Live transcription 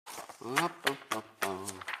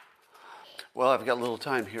Well, I've got a little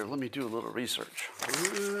time here. Let me do a little research.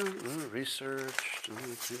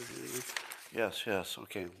 Yes.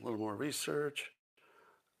 Okay, a little more research.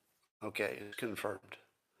 Okay, it's confirmed.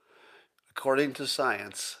 According to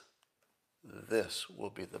science, this will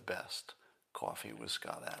be the best coffee with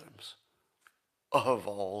Scott Adams of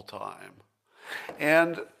all time.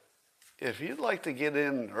 And if you'd like to get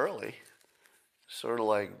in early, sort of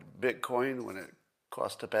like Bitcoin when it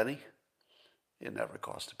cost a penny, it never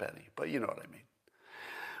cost a penny, but you know what I mean.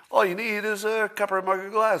 All you need is a cup or a mug or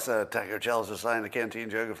glass, a tankard, chalice, a sign, a canteen,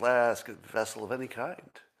 jug, a flask, a vessel of any kind.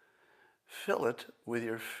 Fill it with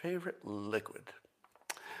your favorite liquid.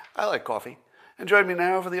 I like coffee. And join me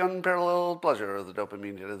now for the unparalleled pleasure of the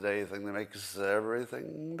dopamine hit of the day, thing that makes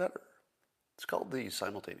everything better. It's called the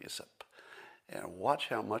simultaneous sip. And watch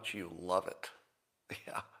how much you love it.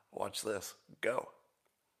 Yeah, watch this. Go.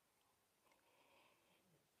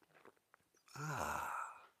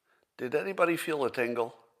 Did anybody feel a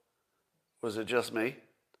tingle? Was it just me?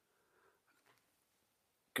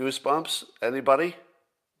 Goosebumps? Anybody?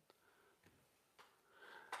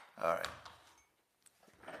 All right.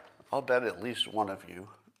 I'll bet at least one of you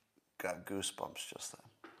got goosebumps just then.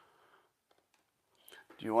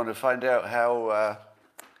 Do you want to find out how?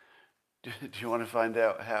 Do you want to find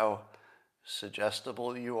out how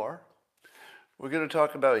suggestible you are? We're going to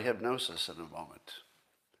talk about hypnosis in a moment.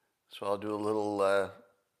 So I'll do a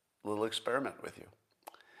little experiment with you.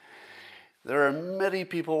 There are many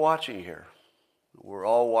people watching here. We're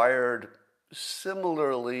all wired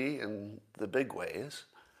similarly in the big ways,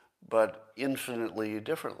 but infinitely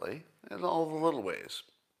differently in all the little ways.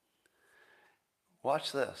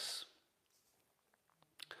 Watch this.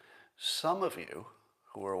 Some of you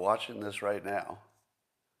who are watching this right now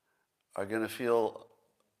are going to feel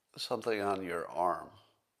something on your arm,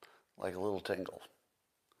 like a little tingle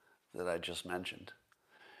that I just mentioned.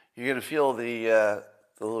 You're going to feel the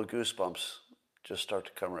little goosebumps just start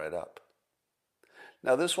to come right up.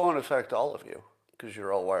 Now, this won't affect all of you because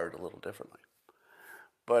you're all wired a little differently.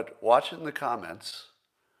 But watch in the comments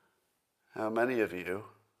how many of you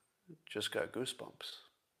just got goosebumps.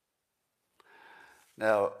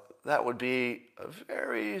 Now, that would be a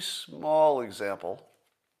very small example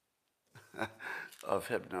of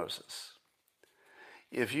hypnosis.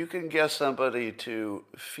 If you can get somebody to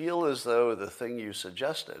feel as though the thing you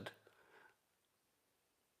suggested,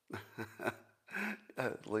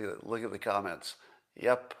 look at the comments.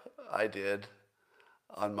 Yep, I did,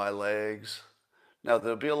 on my legs. Now,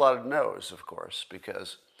 there'll be a lot of no's, of course,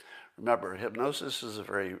 because remember, hypnosis is a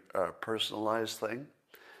very personalized thing.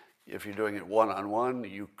 If you're doing it one-on-one,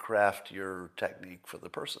 you craft your technique for the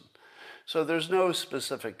person. So there's no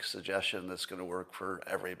specific suggestion that's going to work for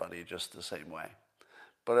everybody just the same way.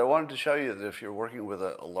 But I wanted to show you that if you're working with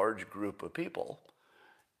a large group of people,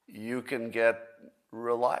 you can get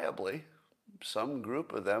reliably, some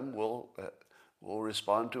group of them will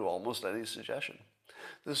respond to almost any suggestion.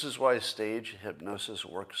 This is why stage hypnosis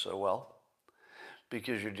works so well,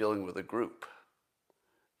 because you're dealing with a group.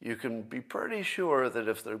 You can be pretty sure that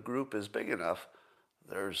if the group is big enough,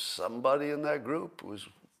 there's somebody in that group who's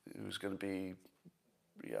going to be,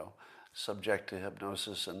 subject to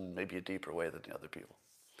hypnosis in maybe a deeper way than the other people.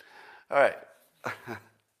 All right.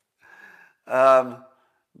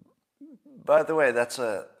 By the way, that's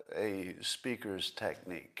a speaker's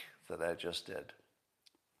technique that I just did.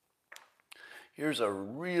 Here's a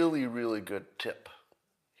really, really good tip.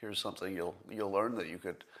 Here's something you'll learn that you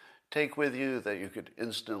could take with you, that you could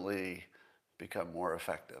instantly become more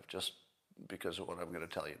effective, just because of what I'm going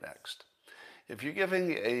to tell you next. If you're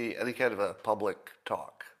giving any kind of a public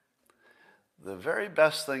talk, the very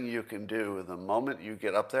best thing you can do the moment you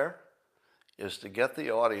get up there is to get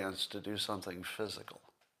the audience to do something physical,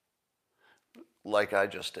 like I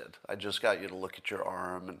just did. I just got you to look at your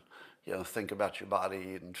arm and think about your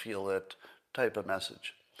body and feel it, type a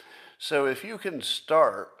message. So if you can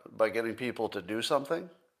start by getting people to do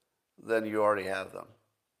something, then you already have them.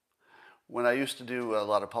 When I used to do a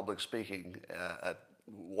lot of public speaking,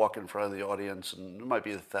 walk in front of the audience, and there might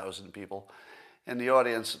be 1,000 people in the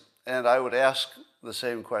audience, and I would ask the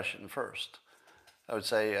same question first. I would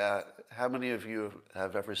say, how many of you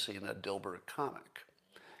have ever seen a Dilbert comic?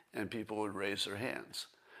 And people would raise their hands.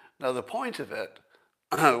 Now, the point of it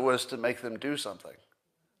was to make them do something.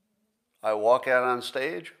 I walk out on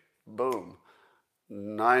stage, boom,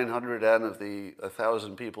 900 out of the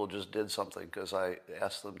 1,000 people just did something because I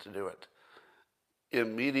asked them to do it.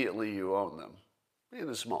 Immediately you own them, in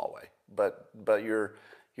a small way, but you're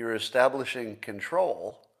establishing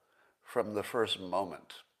control from the first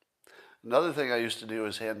moment. Another thing I used to do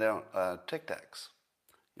is hand out Tic Tacs.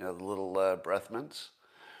 the little breath mints.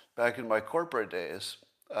 Back in my corporate days,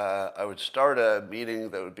 I would start a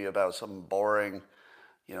meeting that would be about some boring,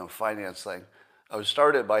 finance thing. I would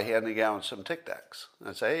start it by handing out some Tic Tacs.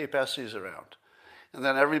 I'd say, hey, pass these around. And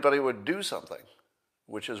then everybody would do something,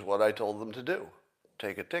 which is what I told them to do.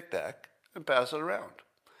 Take a Tic Tac and pass it around.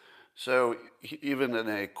 So even in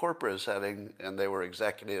a corporate setting, and they were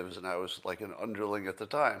executives, and I was like an underling at the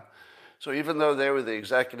time. So even though they were the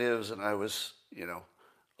executives and I was,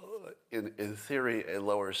 in theory, a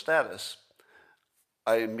lower status,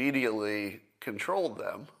 I immediately controlled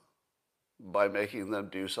them by making them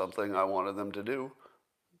do something I wanted them to do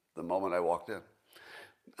the moment I walked in.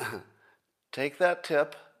 Take that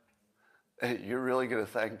tip. You're really going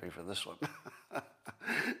to thank me for this one.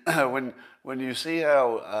 When you see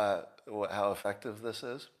how effective this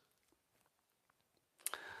is.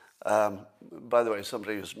 By the way,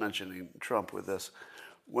 somebody was mentioning Trump with this.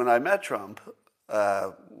 When I met Trump,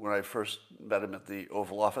 when I first met him at the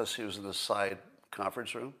Oval Office, he was in the side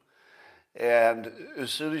conference room, and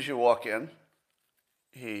as soon as you walk in,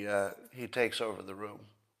 he takes over the room.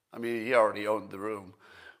 I mean, he already owned the room,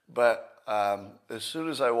 but as soon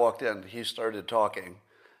as I walked in, he started talking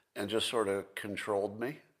and just sort of controlled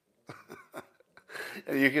me.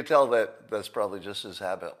 And you can tell that that's probably just his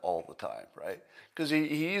habit all the time, right? Because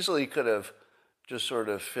he easily could have just sort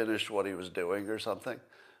of finished what he was doing or something.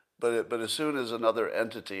 But as soon as another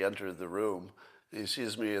entity entered the room, he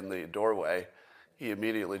sees me in the doorway, he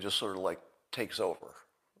immediately just sort of like takes over,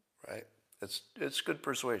 right? It's good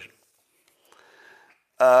persuasion.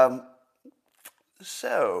 So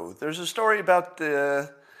there's a story about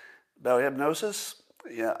hypnosis.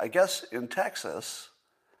 Yeah, I guess in Texas,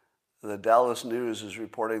 the Dallas News is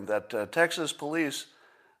reporting that Texas police,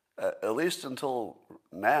 at least until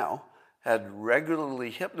now, had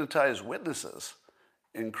regularly hypnotized witnesses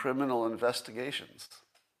in criminal investigations,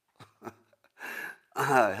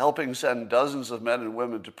 helping send dozens of men and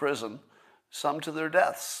women to prison, some to their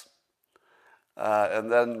deaths.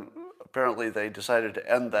 And then apparently they decided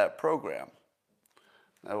to end that program.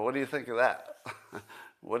 Now, what do you think of that?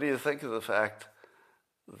 What do you think of the fact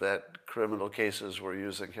that criminal cases were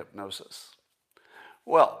using hypnosis?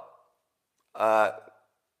 Well,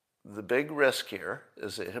 the big risk here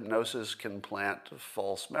is that hypnosis can plant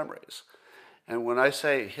false memories. And when I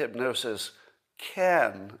say hypnosis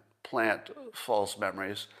can plant false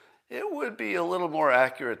memories, it would be a little more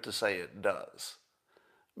accurate to say it does.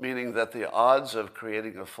 Meaning that the odds of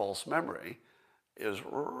creating a false memory is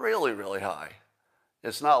really, really high.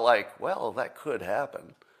 It's not like, well, that could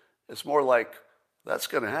happen. It's more like, that's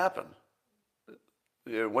going to happen.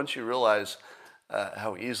 Once you realize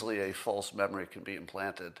how easily a false memory can be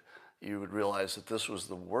implanted, you would realize that this was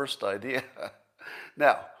the worst idea.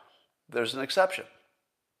 Now, there's an exception.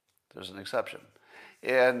 There's an exception.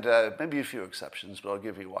 And maybe a few exceptions, but I'll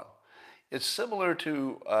give you one. It's similar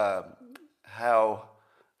to how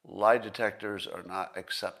lie detectors are not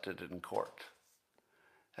accepted in court.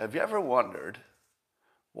 Have you ever wondered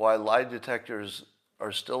why lie detectors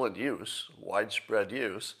are still in use, widespread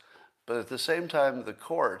use, but at the same time the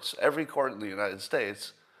courts, every court in the United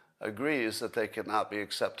States, agrees that they cannot be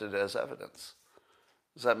accepted as evidence?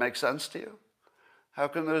 Does that make sense to you? How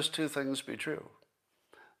can those two things be true?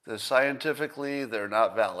 That scientifically they're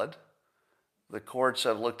not valid. The courts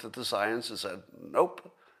have looked at the science and said,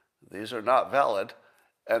 nope, these are not valid.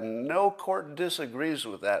 And no court disagrees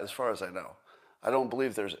with that as far as I know. I don't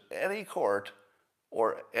believe there's any court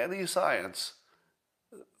or any science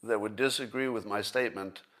that would disagree with my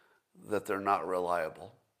statement that they're not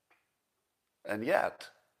reliable. And yet,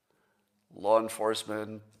 law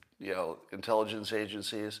enforcement, intelligence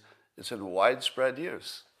agencies, it's in widespread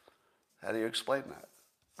use. How do you explain that?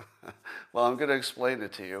 Well, I'm going to explain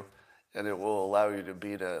it to you, and it will allow you to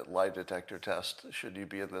beat a lie detector test should you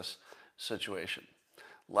be in this situation.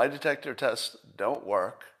 Lie detector tests don't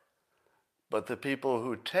work, but the people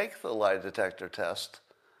who take the lie detector test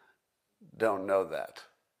don't know that.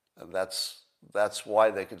 And that's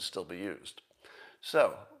why they can still be used.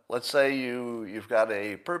 So let's say you've got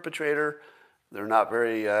a perpetrator. They're not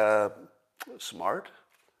very smart,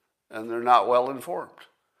 and they're not well informed.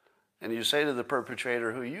 And you say to the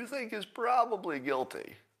perpetrator, who you think is probably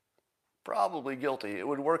guilty, it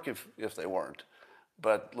would work if they weren't.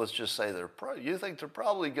 But let's just say you think they're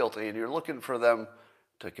probably guilty, and you're looking for them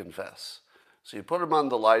to confess. So you put them on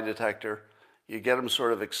the lie detector. You get them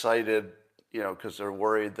sort of excited, because they're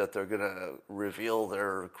worried that they're going to reveal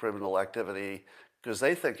their criminal activity because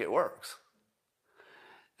they think it works.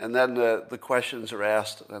 And then the questions are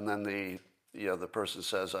asked, and then the person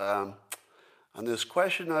says, on this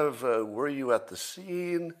question of were you at the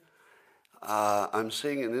scene, I'm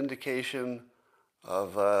seeing an indication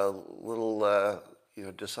of a little,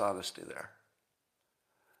 dishonesty there.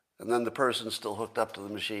 And then the person still hooked up to the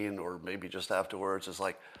machine, or maybe just afterwards, is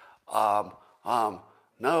like, um,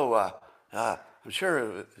 no, I'm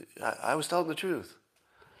sure I was telling the truth.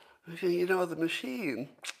 You know, the machine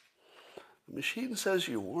says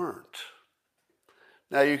you weren't.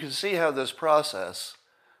 Now you can see how this process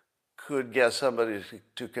could get somebody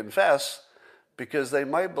to confess, because they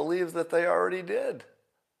might believe that they already did.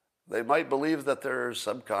 They might believe that their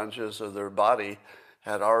subconscious or their body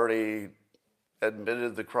had already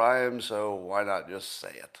admitted the crime, so why not just say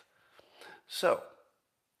it? So,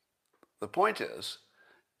 the point is,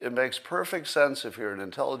 it makes perfect sense if you're an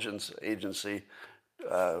intelligence agency,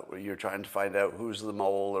 where you're trying to find out who's the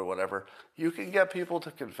mole or whatever, you can get people to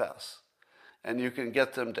confess. And you can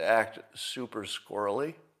get them to act super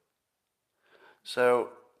squirrely. So,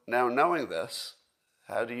 now knowing this,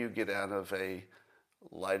 how do you get out of a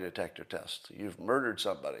lie detector test? You've murdered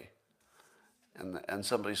somebody. And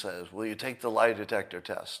somebody says, will you take the lie detector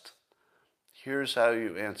test? Here's how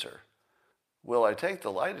you answer. Will I take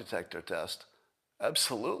the lie detector test?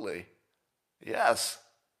 Absolutely. Yes.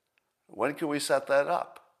 When can we set that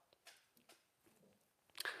up?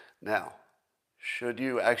 Now, should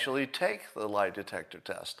you actually take the lie detector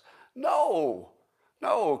test? No,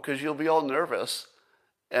 because you'll be all nervous.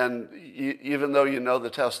 And even though you know the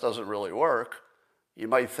test doesn't really work, you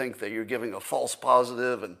might think that you're giving a false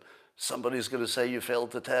positive and somebody's going to say you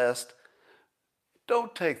failed the test.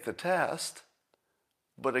 Don't take the test,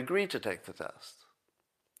 but agree to take the test.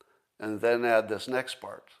 And then add this next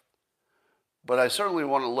part. But I certainly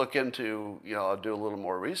want to look into, I'll do a little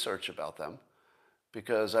more research about them,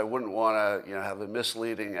 because I wouldn't want to, have a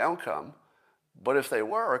misleading outcome. But if they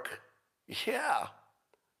work, yeah,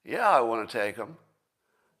 I want to take them.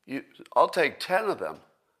 I'll take 10 of them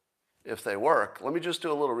if they work. Let me just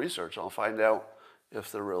do a little research. I'll find out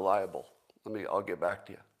if they're reliable. I'll get back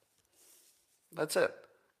to you. That's it.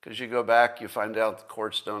 Because you go back, you find out the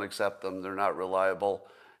courts don't accept them, they're not reliable.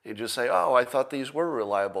 You just say, oh, I thought these were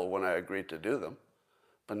reliable when I agreed to do them.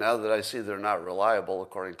 But now that I see they're not reliable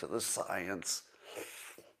according to the science,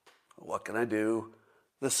 what can I do?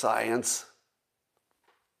 The science.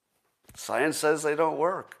 Science says they don't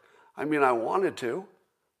work. I wanted to.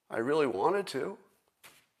 I really wanted to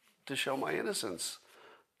show my innocence.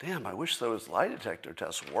 Damn, I wish those lie detector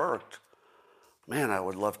tests worked. Man, I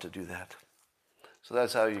would love to do that. So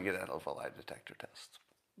that's how you get out of a lie detector test,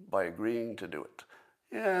 by agreeing to do it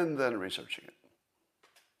and then researching it.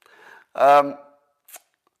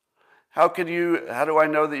 How do I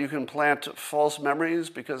know that you can plant false memories?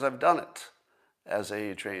 Because I've done it as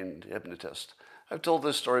a trained hypnotist. I've told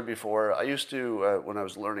this story before. I used to, when I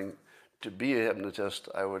was learning to be a hypnotist,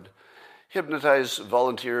 I would hypnotize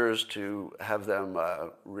volunteers to have them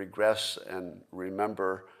regress and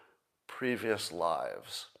remember previous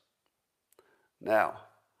lives. Now,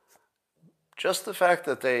 just the fact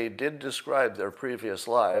that they did describe their previous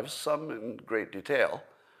lives, some in great detail,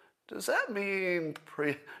 does that mean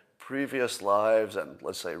previous lives and,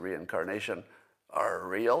 let's say, reincarnation are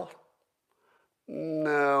real?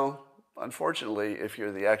 No. Unfortunately, if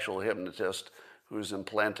you're the actual hypnotist who's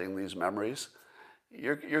implanting these memories,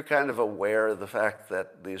 you're kind of aware of the fact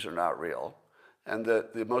that these are not real. And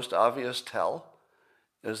the most obvious tell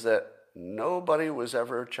is that nobody was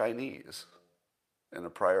ever Chinese in a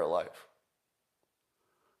prior life.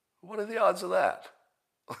 What are the odds of that?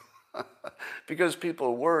 Because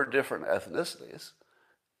people were different ethnicities,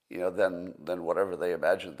 than whatever they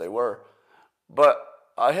imagined they were. But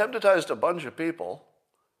I hypnotized a bunch of people,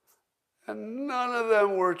 and none of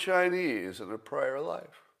them were Chinese in a prior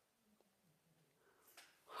life.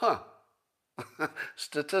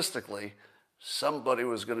 Statistically, somebody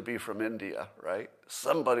was going to be from India, right?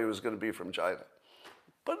 Somebody was going to be from China.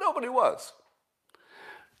 But nobody was.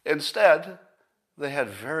 Instead, they had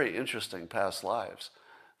very interesting past lives.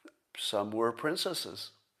 Some were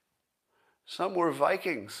princesses. Some were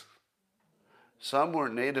Vikings. Some were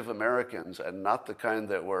Native Americans, and not the kind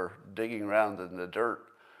that were digging around in the dirt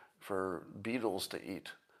for beetles to eat,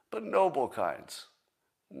 but noble kinds,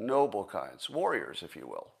 warriors, if you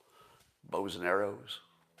will. Bows and arrows,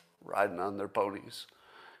 riding on their ponies,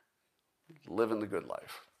 living the good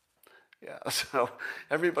life. Yeah, so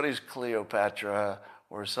everybody's Cleopatra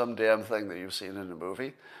or some damn thing that you've seen in a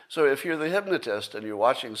movie. So if you're the hypnotist and you're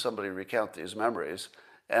watching somebody recount these memories,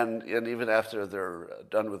 and even after they're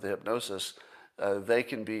done with the hypnosis, they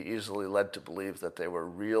can be easily led to believe that they were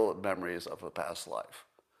real memories of a past life.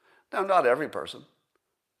 Now, not every person.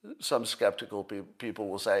 Some skeptical people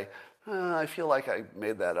will say, I feel like I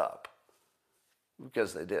made that up,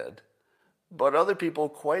 because they did. But other people,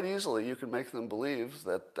 quite easily, you can make them believe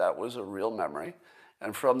that that was a real memory.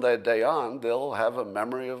 And from that day on, they'll have a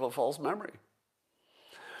memory of a false memory.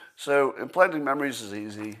 So implanting memories is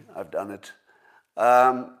easy. I've done it.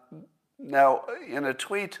 Now, in a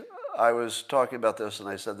tweet, I was talking about this and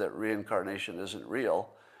I said that reincarnation isn't real,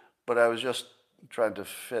 but I was just trying to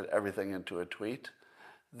fit everything into a tweet.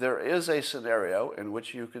 There is a scenario in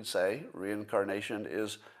which you could say reincarnation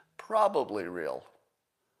is probably real,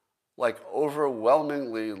 like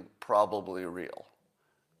overwhelmingly probably real,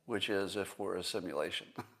 which is if we're a simulation.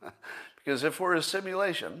 Because if we're a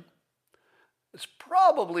simulation, it's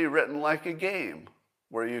probably written like a game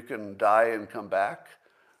where you can die and come back,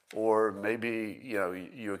 or maybe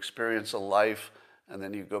you experience a life and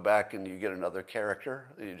then you go back and you get another character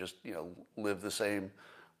and you just live the same,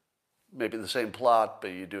 maybe the same plot,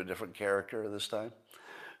 but you do a different character this time.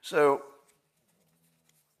 So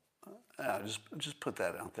just put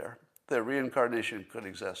that out there. The reincarnation could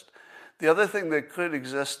exist. The other thing that could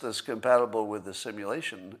exist that's compatible with the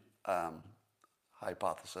simulation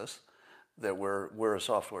hypothesis, that we're a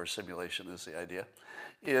software simulation is the idea,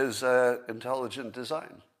 is intelligent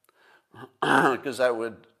design. Because that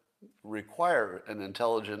would require an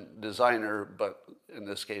intelligent designer, but in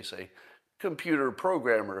this case a computer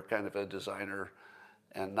programmer kind of a designer,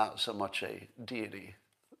 and not so much a deity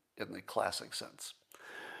in the classic sense.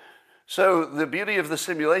 So the beauty of the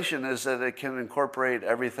simulation is that it can incorporate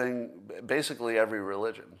everything, basically every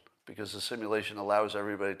religion, because the simulation allows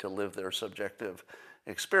everybody to live their subjective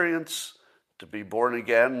experience, to be born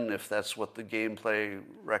again if that's what the gameplay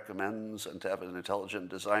recommends, and to have an intelligent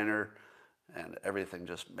designer, and everything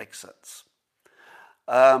just makes sense.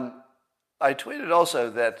 I tweeted also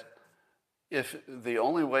that if the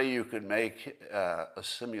only way you could make a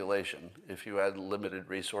simulation, if you had limited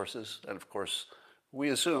resources, and of course we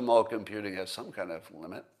assume all computing has some kind of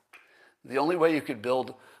limit, the only way you could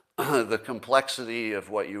build the complexity of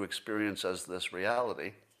what you experience as this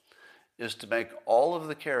reality is to make all of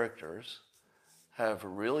the characters have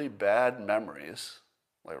really bad memories,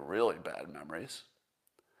 like really bad memories,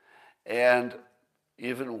 and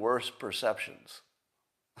even worse perceptions.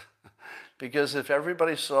 Because if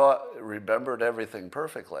everybody remembered everything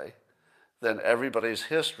perfectly, then everybody's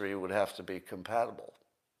history would have to be compatible,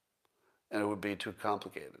 and it would be too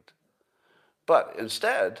complicated. But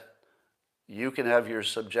instead, you can have your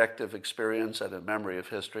subjective experience and a memory of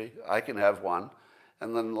history. I can have one,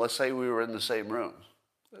 and then let's say we were in the same room.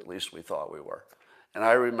 At least we thought we were. And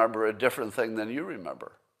I remember a different thing than you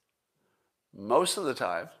remember. Most of the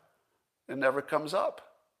time, it never comes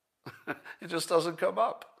up. It just doesn't come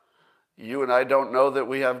up. You and I don't know that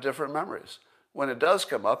we have different memories. When it does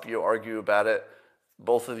come up, you argue about it.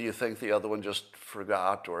 Both of you think the other one just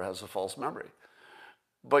forgot or has a false memory.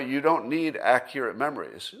 But you don't need accurate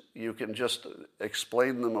memories. You can just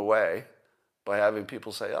explain them away by having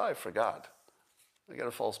people say, oh, I forgot. I got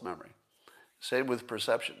a false memory. Same with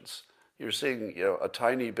perceptions. You're seeing a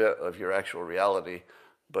tiny bit of your actual reality,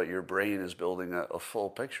 but your brain is building a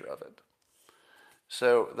full picture of it.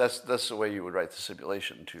 So that's the way you would write the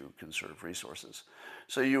simulation to conserve resources.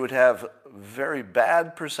 So you would have very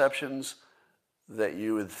bad perceptions that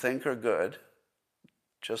you would think are good,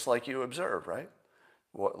 just like you observe, right?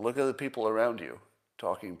 Look at the people around you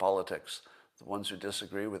talking politics, the ones who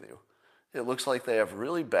disagree with you. It looks like they have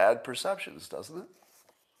really bad perceptions, doesn't it?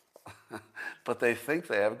 But they think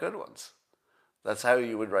they have good ones. That's how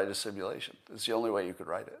you would write a simulation. It's the only way you could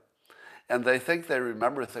write it. And they think they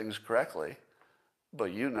remember things correctly,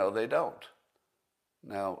 but you know they don't.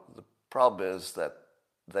 Now, the problem is that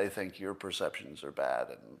they think your perceptions are bad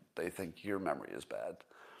and they think your memory is bad.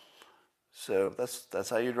 So that's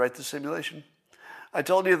how you'd write the simulation. I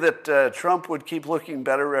told you that Trump would keep looking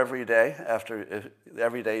better every day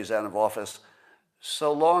every day he's out of office,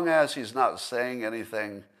 so long as he's not saying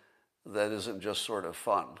anything that isn't just sort of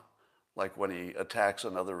fun. Like when he attacks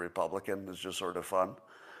another Republican, it's just sort of fun.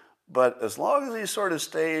 But as long as he sort of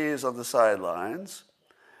stays on the sidelines,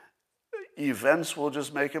 events will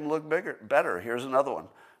just make him look better. Here's another one.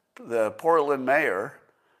 The Portland mayor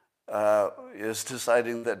is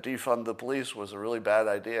deciding that defund the police was a really bad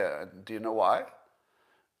idea. And do you know why?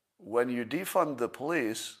 When you defund the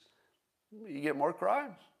police, you get more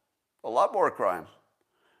crime, a lot more crime.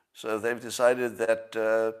 So they've decided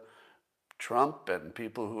that Trump and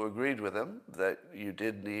people who agreed with him that you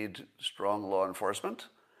did need strong law enforcement,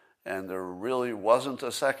 and there really wasn't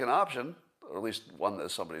a second option, or at least one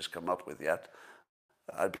that somebody's come up with yet.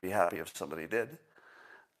 I'd be happy if somebody did.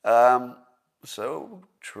 So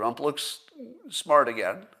Trump looks smart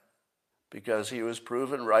again because he was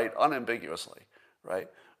proven right unambiguously, right?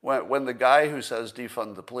 When the guy who says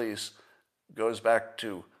defund the police goes back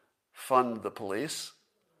to fund the police,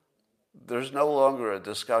 there's no longer a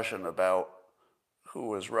discussion about who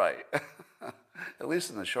was right, at least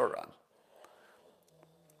in the short run.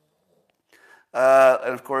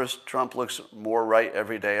 And of course, Trump looks more right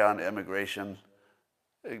every day on immigration.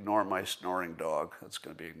 Ignore my snoring dog. That's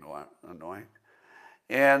going to be annoying.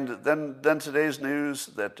 And then today's news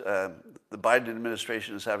that the Biden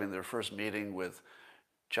administration is having their first meeting with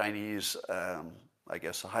Chinese, I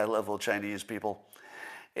guess high-level Chinese people.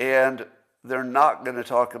 And they're not going to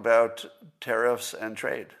talk about tariffs and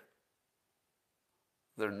trade.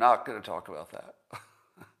 They're not going to talk about that.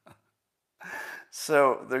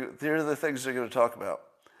 So here are the things they're going to talk about.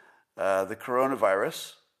 The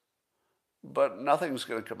coronavirus, but nothing's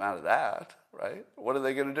going to come out of that, right? What are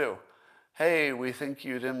they going to do? Hey, we think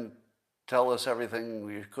you didn't tell us everything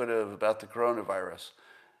you could have about the coronavirus.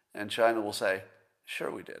 And China will say, sure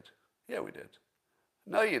we did. Yeah, we did.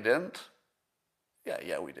 No, you didn't.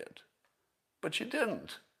 Yeah, we did. But you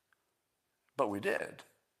didn't. But we did.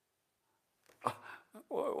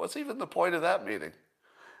 What's even the point of that meeting?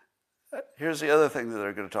 Here's the other thing that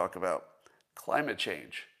they're going to talk about. Climate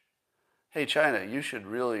change. Hey, China, you should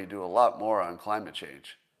really do a lot more on climate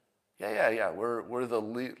change. Yeah. We're the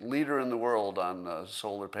leader in the world on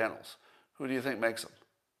solar panels. Who do you think makes them?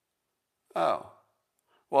 Oh.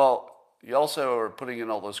 Well, you also are putting in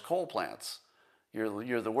all those coal plants.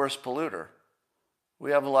 You're the worst polluter.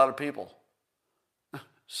 We have a lot of people.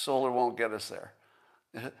 Solar won't get us there.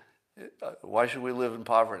 Why should we live in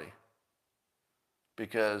poverty?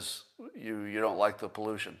 Because you don't like the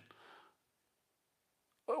pollution.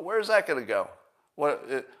 Where's that going to go?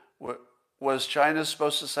 What was China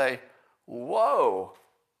supposed to say, whoa,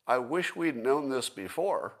 I wish we'd known this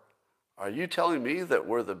before. Are you telling me that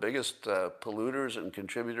we're the biggest polluters and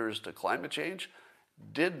contributors to climate change?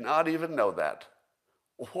 Did not even know that.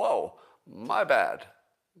 Whoa, my bad.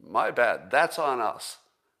 That's on us.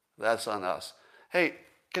 That's on us. Hey,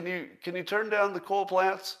 can you turn down the coal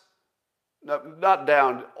plants? No, not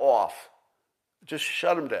down, off. Just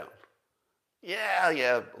shut them down. Yeah,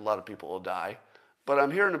 a lot of people will die. But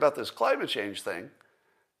I'm hearing about this climate change thing.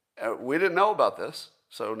 We didn't know about this,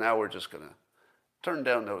 so now we're just going to turn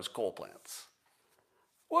down those coal plants.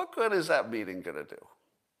 What good is that meeting going to do?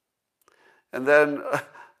 And then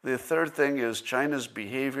the third thing is China's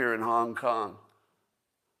behavior in Hong Kong.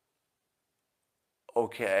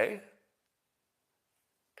 Okay.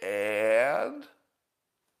 And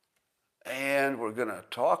we're going to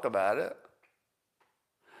talk about it.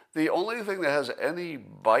 The only thing that has any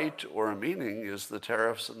bite or meaning is the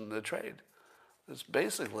tariffs and the trade. It's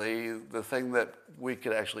basically the thing that we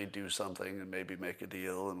could actually do something and maybe make a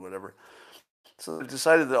deal and whatever. So they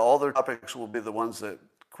decided that all their topics will be the ones that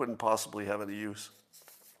couldn't possibly have any use.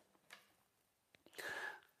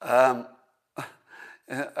 I've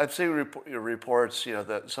seen reports,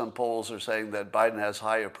 that some polls are saying that Biden has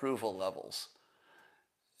high approval levels.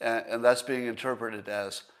 And that's being interpreted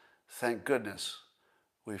as, thank goodness,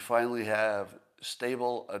 we finally have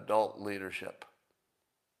stable adult leadership.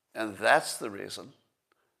 And that's the reason,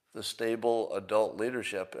 the stable adult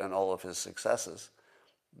leadership and all of his successes,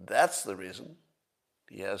 that's the reason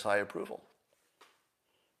he has high approval.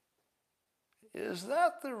 Is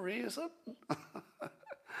that the reason?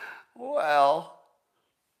 Well,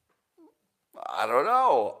 I don't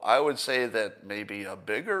know. I would say that maybe a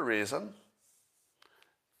bigger reason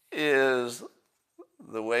is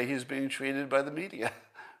the way he's being treated by the media,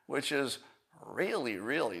 which is really,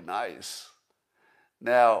 really nice.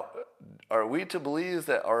 Now, are we to believe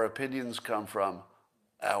that our opinions come from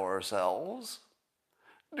ourselves?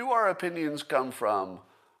 Do our opinions come from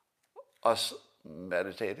us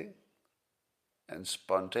meditating and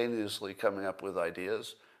spontaneously coming up with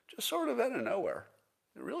ideas, just sort of out of nowhere?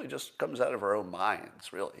 It really just comes out of our own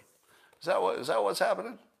minds, really. Is that what's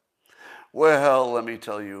happening? Well, let me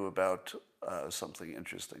tell you about something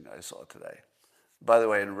interesting I saw today. By the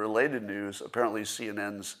way, in related news, apparently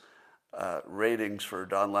CNN's ratings for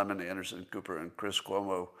Don Lemon, Anderson Cooper, and Chris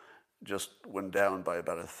Cuomo just went down by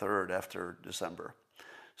about a third after December.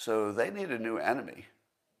 So they need a new enemy.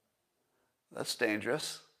 That's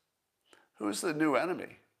dangerous. Who's the new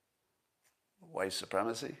enemy? White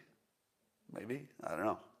supremacy? Maybe? I don't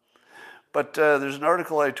know. But there's an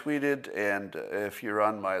article I tweeted, and if you're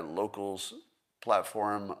on my Locals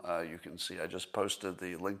platform, you can see I just posted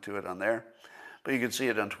the link to it on there. But you can see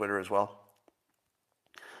it on Twitter as well.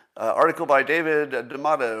 Article by David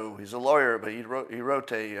D'Amato. He's a lawyer, but he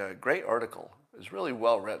wrote a great article. It's really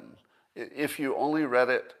well written. If you only read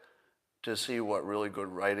it to see what really good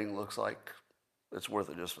writing looks like, it's worth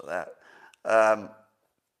it just for that,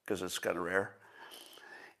 because it's kind of rare.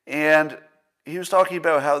 And he was talking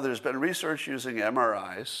about how there's been research using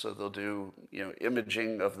MRIs, so they'll do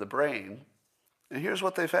imaging of the brain, and here's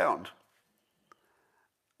what they found.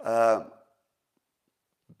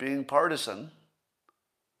 Being partisan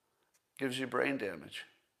gives you brain damage.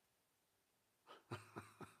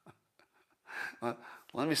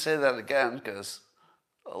 Let me say that again, because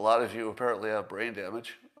a lot of you apparently have brain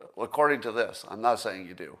damage. According to this, I'm not saying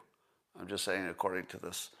you do. I'm just saying according to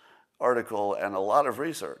this article and a lot of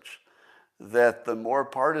research, that the more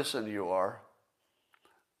partisan you are,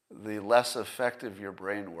 the less effective your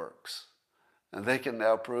brain works. And they can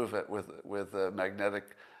now prove it with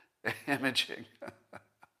magnetic imaging.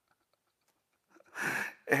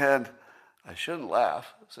 And I shouldn't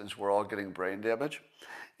laugh, since we're all getting brain damage.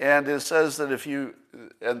 And it says that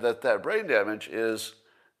that brain damage is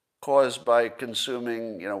caused by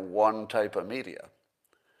consuming, one type of media.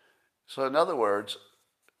 So in other words,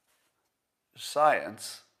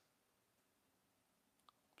 science,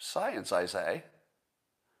 I say,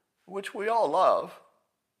 which we all love.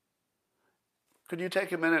 Could you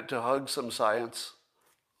take a minute to hug some science?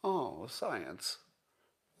 Oh, science,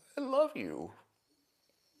 I love you.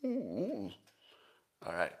 Mm-hmm.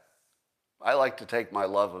 All right. I like to take my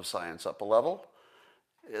love of science up a level.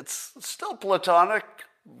 It's still platonic,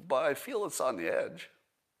 but I feel it's on the edge.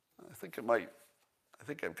 I think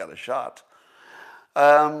I've got a shot.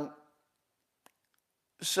 Now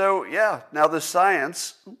the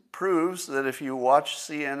science proves that if you watch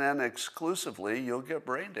CNN exclusively, you'll get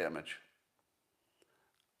brain damage.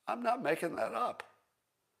 I'm not making that up.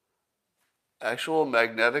 Actual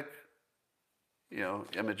magnetic,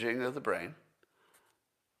 imaging of the brain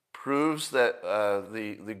proves that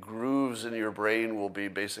the grooves in your brain will be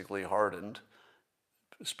basically hardened,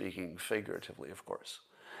 speaking figuratively, of course,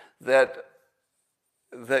 that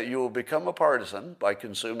you will become a partisan by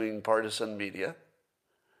consuming partisan media.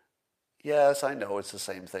 Yes, I know it's the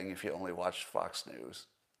same thing if you only watch Fox News.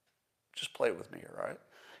 Just play with me here, all right?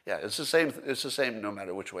 Yeah, it's the same no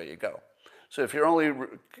matter which way you go. So if you're only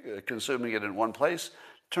consuming it in one place,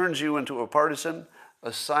 turns you into a partisan,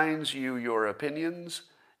 assigns you your opinions,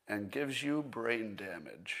 and gives you brain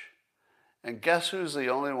damage. And guess who's the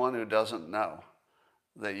only one who doesn't know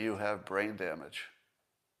that you have brain damage?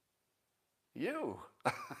 You.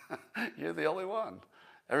 You're the only one.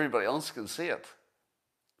 Everybody else can see it.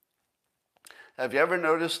 Have you ever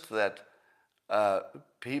noticed that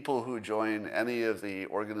people who join any of the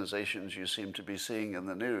organizations you seem to be seeing in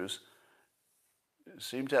the news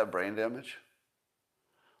seem to have brain damage?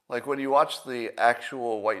 Like when you watch the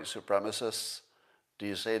actual white supremacists, do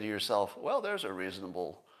you say to yourself, well, there's a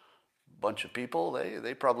reasonable bunch of people.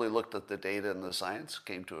 They probably looked at the data and the science,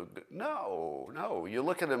 came to a good... No. You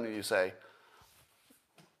look at them and you say,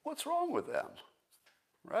 what's wrong with them,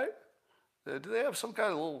 right? Do they have some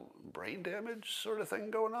kind of little brain damage sort of thing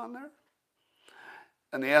going on there?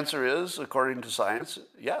 And the answer is, according to science,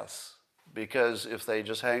 yes. Because if they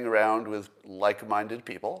just hang around with like-minded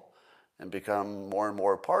people and become more and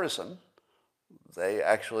more partisan, they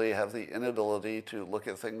actually have the inability to look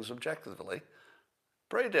at things objectively.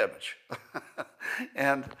 Brain damage.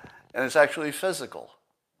 and it's actually physical,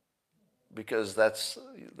 because that's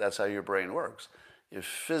how your brain works. It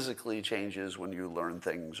physically changes when you learn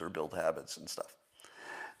things or build habits and stuff.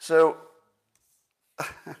 So,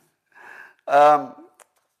 how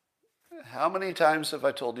many times have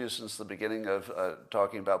I told you since the beginning of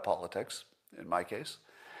talking about politics, in my case,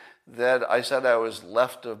 that I said I was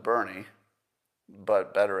left of Bernie,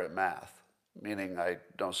 but better at math, meaning I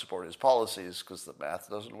don't support his policies because the math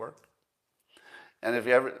doesn't work?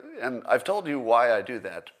 And I've told you why I do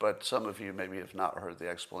that, but some of you maybe have not heard the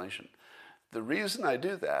explanation. The reason I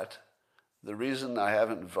do that, the reason I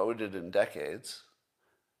haven't voted in decades,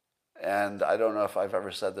 and I don't know if I've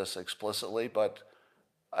ever said this explicitly, but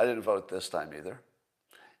I didn't vote this time either.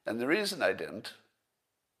 And the reason I didn't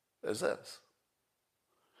is this.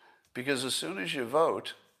 Because as soon as you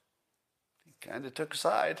vote, you kind of took a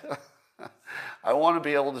side. I want to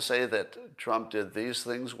be able to say that Trump did these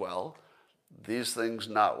things well, these things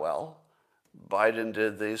not well. Biden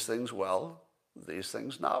did these things well, these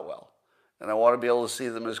things not well. And I want to be able to see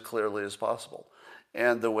them as clearly as possible.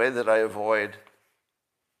 And the way that I avoid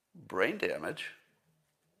brain damage,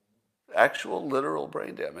 actual literal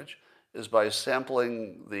brain damage, is by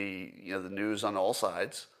sampling the news on all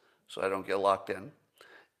sides so I don't get locked in,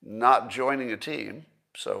 not joining a team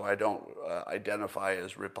so I don't identify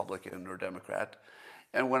as Republican or Democrat.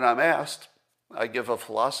 And when I'm asked, I give a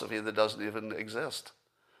philosophy that doesn't even exist.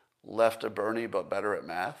 Left of Bernie but better at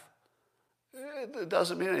math. It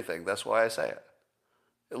doesn't mean anything. That's why I say it.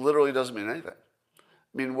 It literally doesn't mean anything.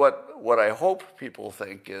 I mean, what I hope people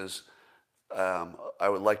think is I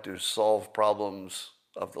would like to solve problems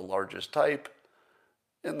of the largest type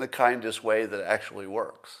in the kindest way that actually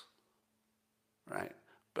works, right?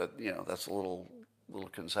 But that's a little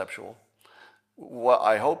conceptual. What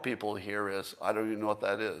I hope people hear is, I don't even know what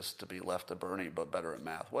that is, to be left of Bernie but better at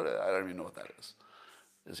math. I don't even know what that is.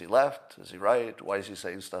 Is he left? Is he right? Why is he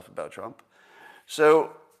saying stuff about Trump?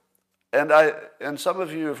 So, and some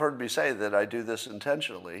of you have heard me say that I do this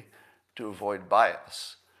intentionally to avoid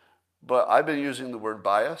bias. But I've been using the word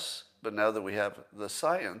bias, but now that we have the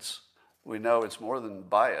science, we know it's more than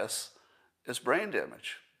bias, it's brain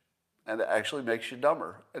damage. And it actually makes you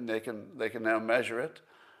dumber. And they can now measure it,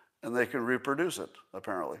 and they can reproduce it,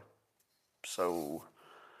 apparently. So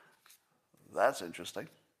that's interesting.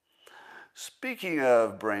 Speaking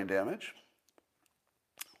of brain damage,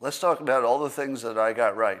 let's talk about all the things that I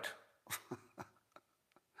got right,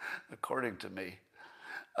 according to me.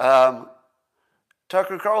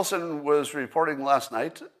 Tucker Carlson was reporting last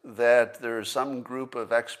night that there's some group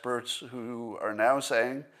of experts who are now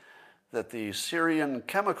saying that the Syrian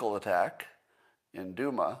chemical attack in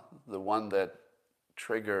Douma, the one that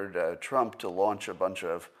triggered Trump to launch a bunch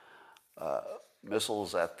of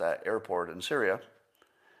missiles at that airport in Syria,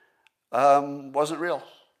 wasn't real.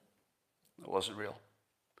 It wasn't real.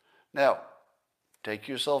 Now, take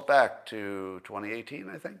yourself back to 2018,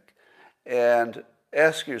 I think, and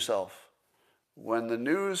ask yourself, when the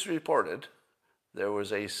news reported there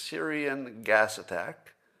was a Syrian gas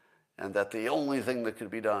attack and that the only thing that could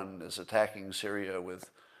be done is attacking Syria with,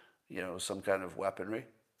 some kind of weaponry,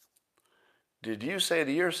 did you say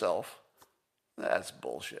to yourself, that's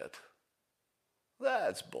bullshit?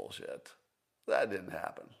 That's bullshit. That didn't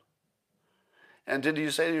happen. And did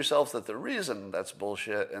you say to yourself that the reason that's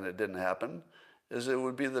bullshit and it didn't happen is it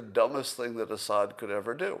would be the dumbest thing that Assad could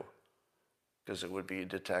ever do? Because it would be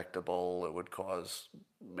detectable, it would cause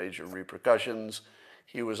major repercussions.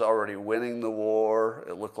 He was already winning the war.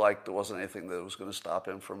 It looked like there wasn't anything that was going to stop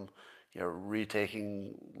him from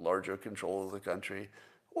retaking larger control of the country.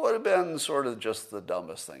 Would have been sort of just the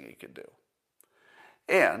dumbest thing he could do.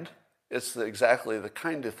 And it's exactly the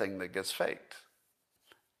kind of thing that gets faked.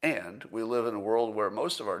 And we live in a world where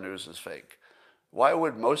most of our news is fake. Why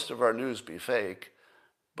would most of our news be fake,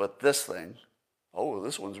 but this thing,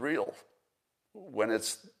 this one's real? When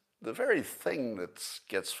it's the very thing that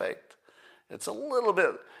gets faked. It's a little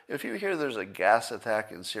bit, if you hear there's a gas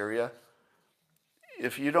attack in Syria,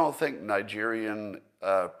 if you don't think Nigerian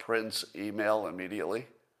prince email immediately,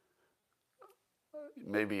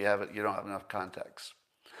 maybe you don't have enough context.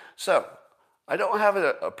 So, I don't have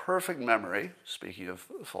a perfect memory, speaking of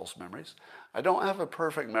false memories, I don't have a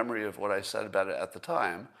perfect memory of what I said about it at the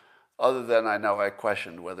time, other than I know I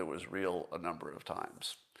questioned whether it was real a number of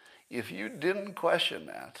times. If you didn't question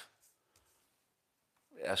that,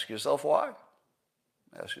 ask yourself why.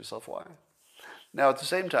 Ask yourself why. Now, at the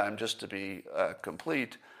same time, just to be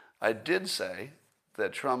complete, I did say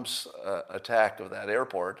that Trump's attack of that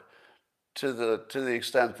airport, to the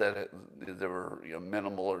extent that there were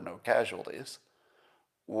minimal or no casualties,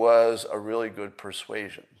 was a really good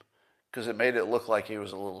persuasion, because it made it look like he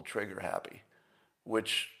was a little trigger happy,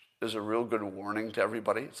 which is a real good warning to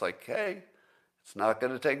everybody. It's like, hey, it's not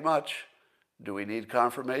going to take much. Do we need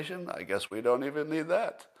confirmation? I guess we don't even need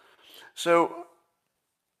that. So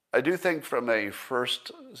I do think from a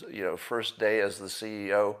first day as the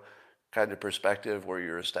CEO kind of perspective, where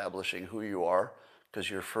you're establishing who you are, because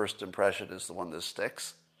your first impression is the one that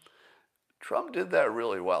sticks, Trump did that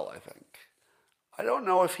really well, I think. I don't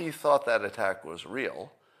know if he thought that attack was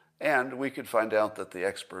real, and we could find out that the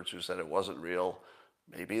experts who said it wasn't real,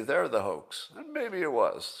 maybe they're the hoax, and maybe it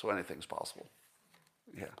was, so anything's possible.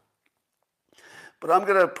 Yeah. But I'm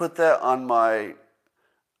going to put that on my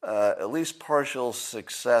at least partial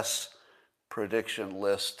success prediction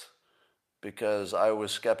list, because I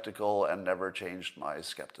was skeptical and never changed my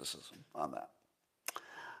skepticism on that.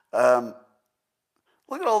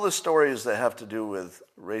 Look at all the stories that have to do with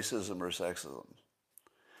racism or sexism.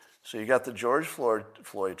 So you got the George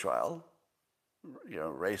Floyd trial.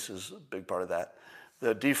 Race is a big part of that.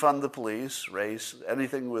 The defund the police, race.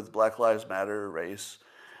 Anything with Black Lives Matter, race.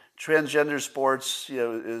 Transgender sports,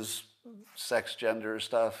 is sex gender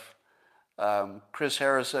stuff. Chris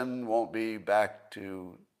Harrison won't be back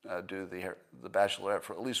to do the Bachelorette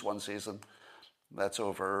for at least one season. That's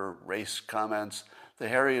over race comments. The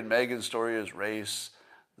Harry and Meghan story is race.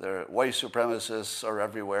 The white supremacists are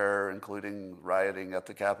everywhere, including rioting at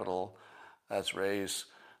the Capitol. That's race.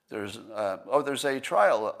 There's a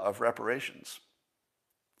trial of reparations.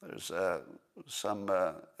 There's some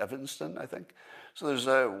Evanston, I think. So there's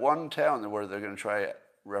one town where they're going to try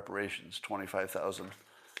reparations, $25,000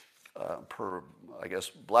 per, I guess,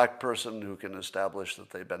 black person who can establish that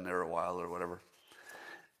they've been there a while or whatever.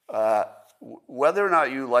 Whether or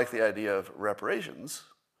not you like the idea of reparations,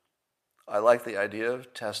 I like the idea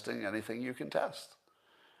of testing anything you can test.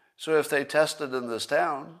 So if they tested in this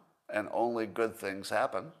town and only good things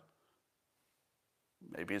happen,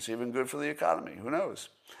 maybe it's even good for the economy. Who knows?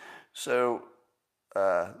 So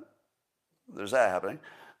there's that happening.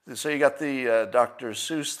 So you got the Dr.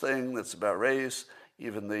 Seuss thing that's about race.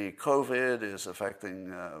 Even the COVID is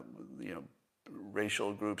affecting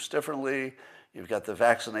racial groups differently. You've got the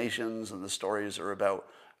vaccinations, and the stories are about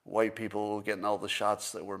white people getting all the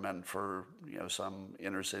shots that were meant for some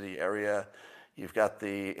inner city area. You've got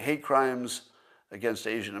the hate crimes against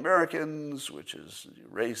Asian Americans, which is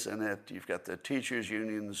race in it. You've got the teachers'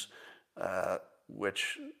 unions,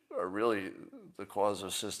 which are really the cause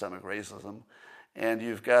of systemic racism. And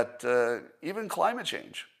you've got even climate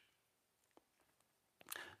change.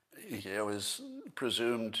 Is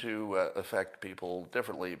presumed to affect people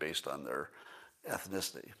differently based on their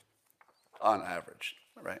ethnicity, on average,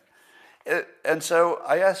 right? And so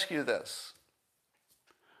I ask you this.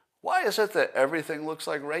 Why is it that everything looks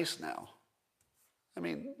like race now? I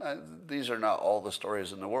mean, these are not all the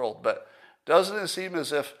stories in the world, but doesn't it seem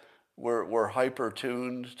as if we're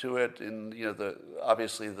hyper-tuned to it in,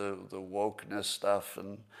 obviously the wokeness stuff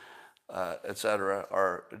and et cetera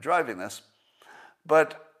are driving this.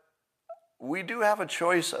 But we do have a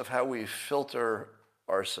choice of how we filter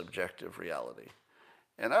our subjective reality.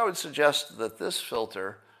 And I would suggest that this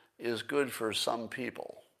filter is good for some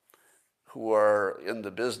people who are in the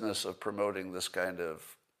business of promoting this kind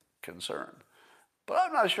of concern. But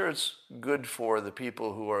I'm not sure it's good for the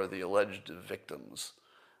people who are the alleged victims.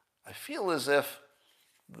 I feel as if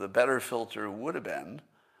the better filter would have been,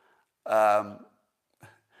 oh,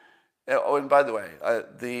 and by the way,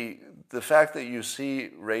 the fact that you see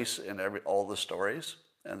race in all the stories,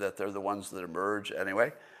 and that they're the ones that emerge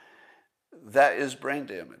anyway, that is brain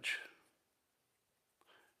damage.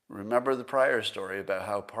 Remember the prior story about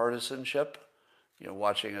how partisanship,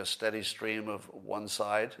 watching a steady stream of one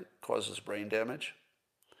side causes brain damage?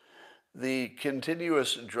 The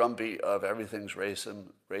continuous drumbeat of everything's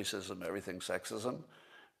racism, everything's sexism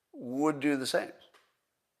would do the same.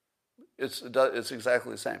 It's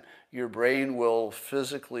exactly the same. Your brain will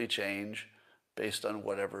physically change based on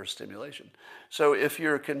whatever stimulation. So if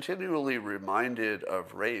you're continually reminded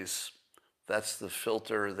of race, that's the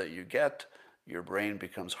filter that you get. Your brain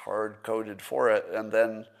becomes hard-coded for it, and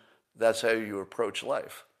then that's how you approach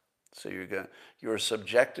life. So your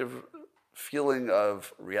subjective feeling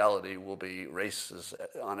of reality will be race is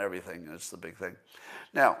on everything, and it's the big thing.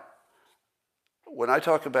 Now, when I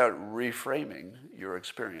talk about reframing your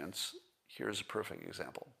experience, here's a perfect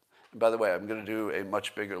example. And by the way, I'm going to do a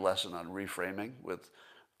much bigger lesson on reframing with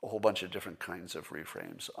a whole bunch of different kinds of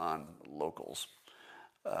reframes on locals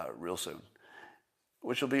real soon,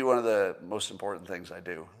 which will be one of the most important things I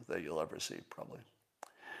do that you'll ever see, probably.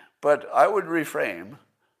 But I would reframe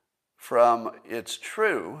from it's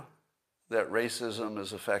true that racism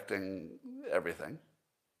is affecting everything,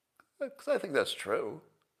 because I think that's true,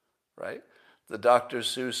 right? The Dr.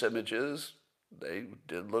 Seuss images, they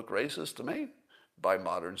did look racist to me, by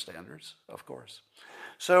modern standards, of course.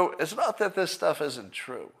 So it's not that this stuff isn't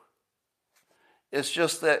true. It's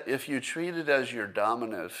just that if you treat it as your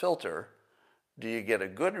dominant filter, do you get a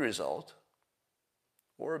good result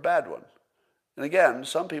or a bad one? And again,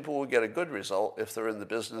 some people will get a good result if they're in the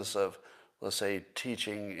business of, let's say,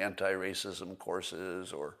 teaching anti-racism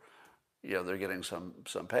courses, or they're getting some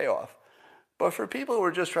payoff. But for people who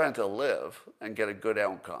are just trying to live and get a good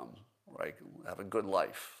outcome, right, have a good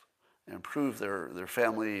life, improve their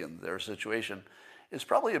family and their situation, it's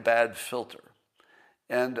probably a bad filter.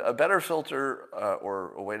 And a better filter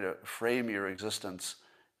or a way to frame your existence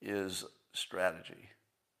is strategy.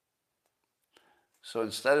 So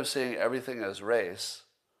instead of seeing everything as race,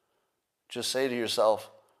 just say to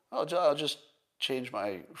yourself, I'll just change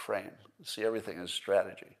my frame, see everything as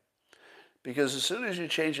strategy. Because as soon as you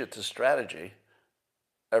change it to strategy,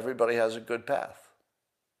 everybody has a good path.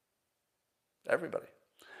 Everybody.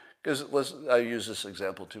 Because I use this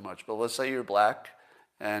example too much, but let's say you're black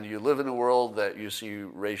and you live in a world that you see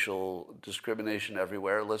racial discrimination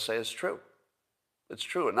everywhere. Let's say it's true. It's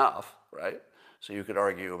true enough, right? So you could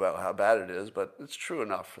argue about how bad it is, but it's true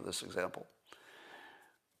enough for this example.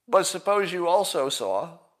 But suppose you also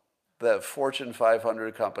saw that Fortune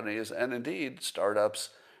 500 companies, and indeed startups,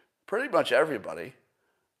 pretty much everybody,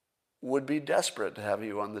 would be desperate to have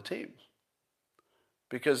you on the team,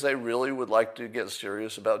 because they really would like to get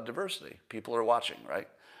serious about diversity. People are watching, right?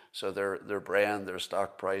 So their brand, their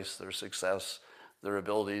stock price, their success, their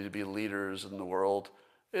ability to be leaders in the world,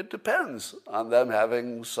 it depends on them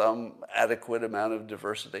having some adequate amount of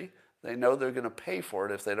diversity. They know they're going to pay for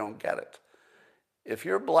it if they don't get it. If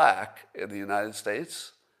you're black in the United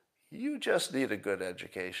States, you just need a good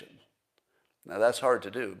education. Now that's hard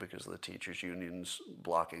to do because of the teachers' unions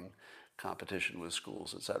blocking competition with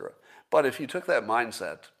schools, etc. But if you took that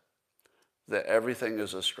mindset that everything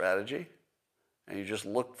is a strategy, and you just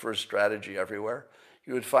looked for a strategy everywhere,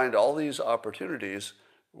 you would find all these opportunities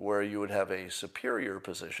where you would have a superior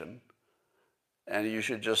position, and you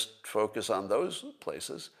should just focus on those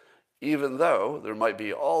places, even though there might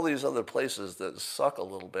be all these other places that suck a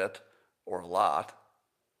little bit or a lot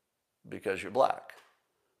because you're black.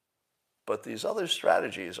 But these other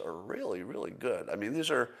strategies are really, really good. I mean, these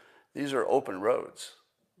are open roads.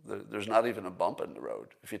 There's not even a bump in the road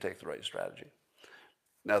if you take the right strategy.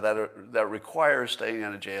 Now that requires staying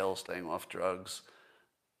out of jail, staying off drugs,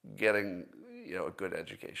 getting a good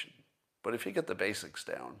education. But if you get the basics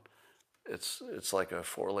down, it's like a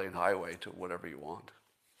 4-lane highway to whatever you want.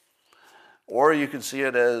 Or you can see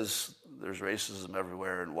it as there's racism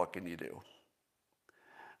everywhere, and what can you do?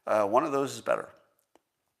 One of those is better.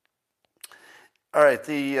 All right,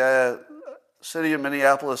 the city of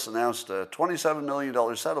Minneapolis announced a $27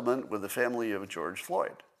 million settlement with the family of George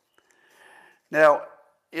Floyd. Now,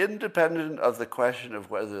 independent of the question of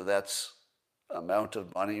whether that's amount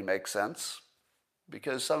of money makes sense,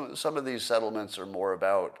 because some of these settlements are more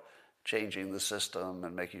about changing the system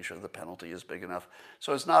and making sure the penalty is big enough.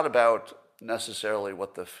 So it's not about necessarily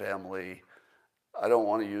what the family, I don't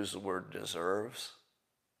want to use the word deserves,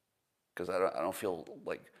 because I don't feel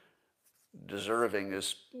like deserving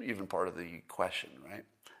is even part of the question, right?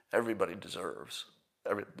 Everybody deserves.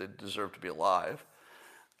 They deserve to be alive,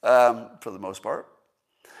 for the most part.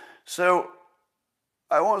 So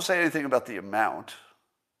I won't say anything about the amount.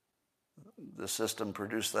 The system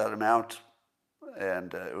produced that amount,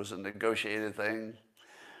 and it was a negotiated thing.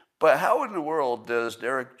 But how in the world does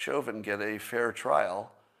Derek Chauvin get a fair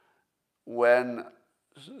trial when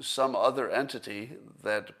some other entity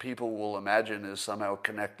that people will imagine is somehow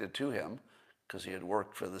connected to him, because he had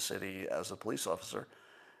worked for the city as a police officer,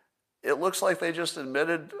 it looks like they just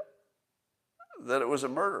admitted that it was a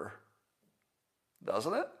murder,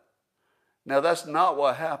 doesn't it? Now, that's not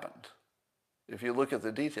what happened. If you look at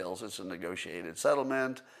the details, it's a negotiated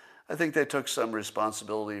settlement. I think they took some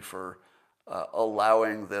responsibility for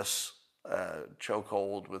allowing this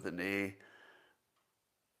chokehold with the knee.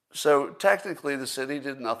 So technically, the city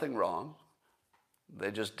did nothing wrong. They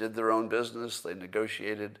just did their own business. They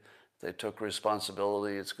negotiated. They took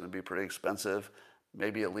responsibility. It's going to be pretty expensive.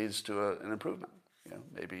 Maybe it leads to an improvement.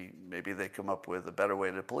 Maybe they come up with a better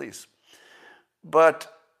way to police.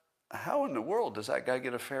 But how in the world does that guy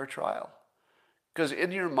get a fair trial? Because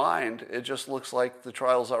in your mind, it just looks like the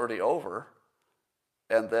trial's already over,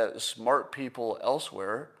 and that smart people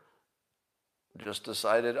elsewhere just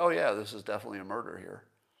decided, oh yeah, this is definitely a murder here.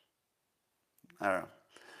 I don't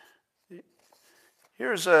know.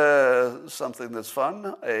 Here's something that's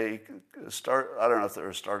fun. I don't know if they're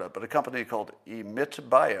a startup, but a company called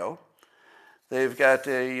EmitBio. They've got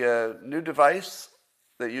a new device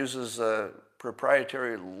that uses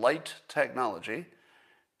proprietary light technology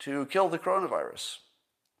to kill the coronavirus.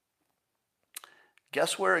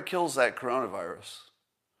 Guess where it kills that coronavirus?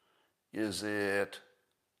 Is it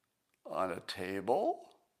on a table?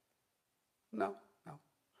 No.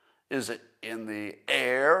 Is it in the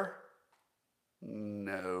air?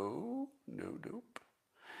 No. Nope.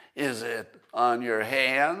 Is it on your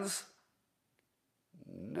hands?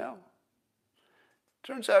 No.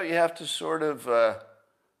 Turns out you have to sort of,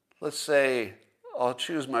 let's say, I'll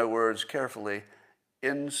choose my words carefully,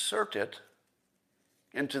 insert it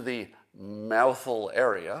into the mouthal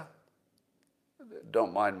area.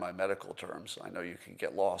 Don't mind my medical terms. I know you can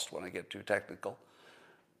get lost when I get too technical.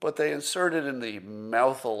 But they insert it in the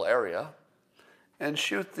mouthal area and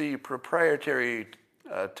shoot the proprietary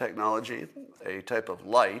technology, a type of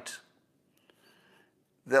light.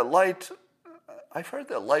 That light, I've heard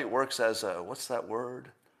that light works as a, what's that word?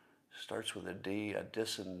 Starts with a D, a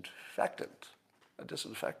disinfectant.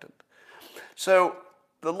 So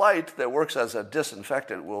the light that works as a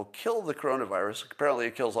disinfectant will kill the coronavirus. Apparently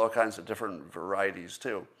it kills all kinds of different varieties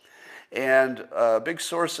too. And a big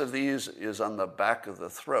source of these is on the back of the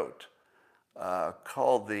throat,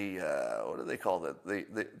 called the, what do they call it?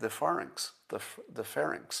 The pharynx, the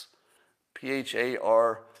pharynx,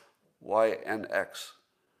 Pharynx,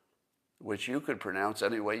 which you could pronounce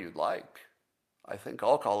any way you'd like. I think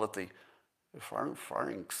I'll call it the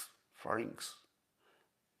pharynx.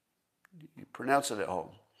 You pronounce it at home.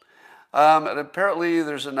 And apparently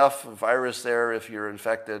there's enough virus there if you're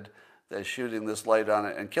infected that shooting this light on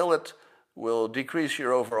it and kill it will decrease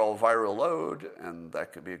your overall viral load, and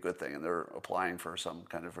that could be a good thing. And they're applying for some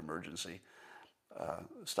kind of emergency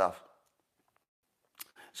stuff.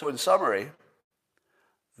 So in summary,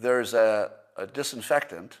 there's a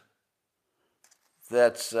disinfectant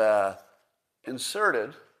that's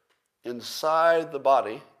inserted inside the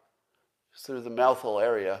body through the mouthhole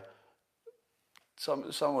area.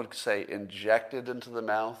 Some would say injected into the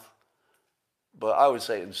mouth, but I would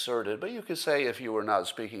say inserted. But you could say, if you were not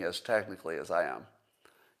speaking as technically as I am,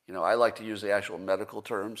 I like to use the actual medical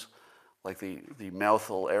terms, like the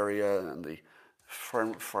mouthhole area and the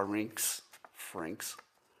pharynx.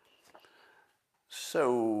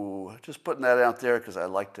 So just putting that out there because I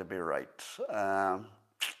like to be right.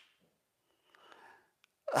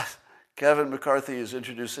 Kevin McCarthy is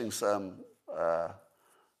introducing some.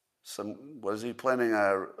 Was he planning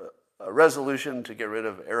a resolution to get rid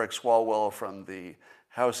of Eric Swalwell from the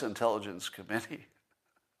House Intelligence Committee?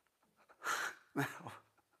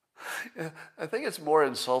 I think it's more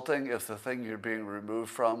insulting if the thing you're being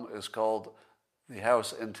removed from is called the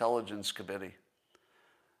House Intelligence Committee.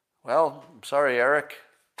 Well, I'm sorry, Eric,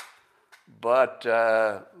 but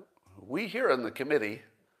we here in the committee,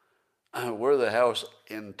 we're the House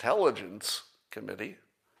Intelligence Committee,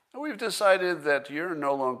 and we've decided that you're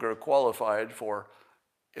no longer qualified for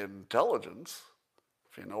intelligence,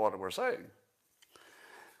 if you know what we're saying.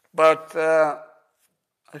 But I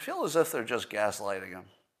feel as if they're just gaslighting him.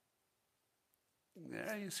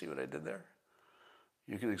 Yeah, you see what I did there?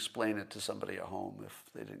 You can explain it to somebody at home if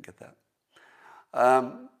they didn't get that.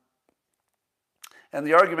 And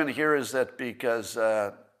the argument here is that because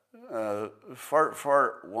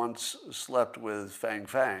Fart once slept with Fang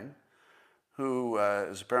Fang, who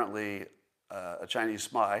is apparently a Chinese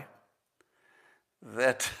spy,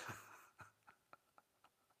 that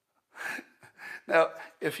now,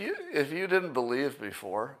 if you didn't believe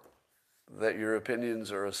before that your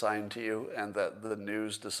opinions are assigned to you and that the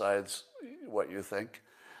news decides what you think,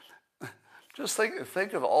 just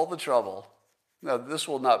think of all the trouble. Now, this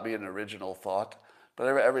will not be an original thought, but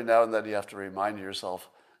every now and then you have to remind yourself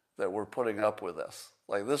that we're putting up with this.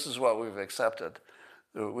 Like, this is what we've accepted.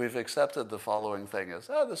 We've accepted the following thing is,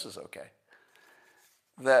 this is okay.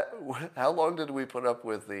 How long did we put up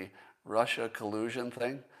with the Russia collusion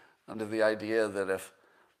thing under the idea that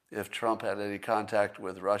if Trump had any contact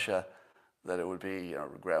with Russia, that it would be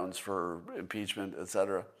grounds for impeachment,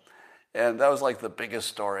 etc. And that was like the biggest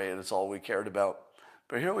story, and it's all we cared about.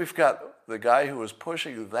 But here we've got the guy who was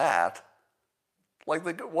pushing that,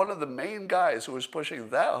 one of the main guys who was pushing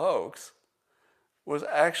that hoax, was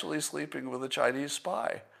actually sleeping with a Chinese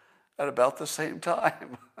spy at about the same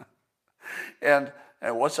time. And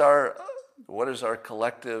what is our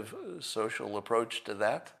collective social approach to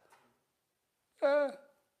that?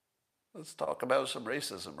 Let's talk about some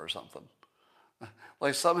racism or something.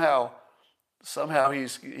 Like somehow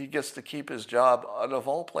he gets to keep his job out of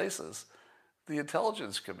all places, the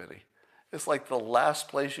Intelligence Committee. It's like the last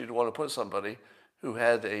place you'd want to put somebody who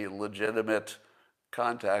had a legitimate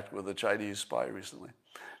contact with a Chinese spy recently.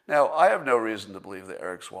 Now, I have no reason to believe that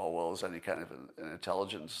Eric Swalwell is any kind of an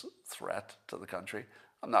intelligence threat to the country.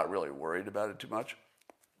 I'm not really worried about it too much.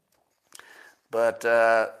 But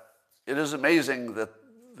it is amazing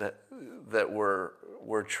that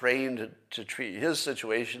we're trained to treat his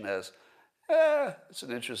situation as, it's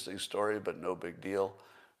an interesting story, but no big deal.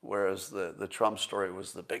 Whereas the Trump story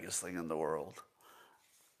was the biggest thing in the world.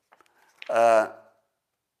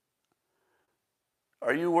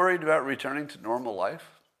 Are you worried about returning to normal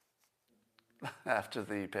life after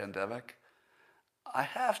the pandemic? I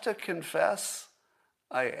have to confess,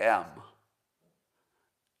 I am.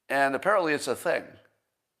 And apparently it's a thing.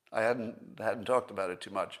 I hadn't talked about it too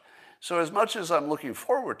much. So as much as I'm looking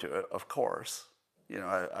forward to it, of course,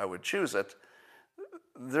 I would choose it,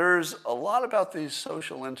 there's a lot about these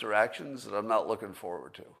social interactions that I'm not looking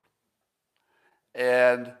forward to.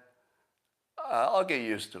 And I'll get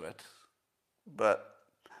used to it. But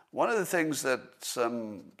one of the things that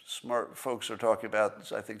some smart folks are talking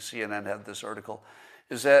about, I think CNN had this article,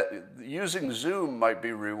 is that using Zoom might be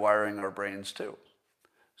rewiring our brains too.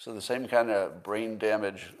 So the same kind of brain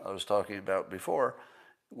damage I was talking about before,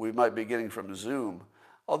 we might be getting from Zoom.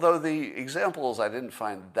 Although the examples I didn't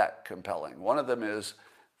find that compelling. One of them is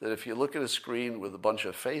that if you look at a screen with a bunch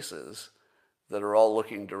of faces that are all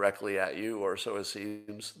looking directly at you, or so it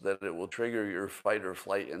seems, that it will trigger your fight or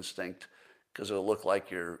flight instinct because it'll look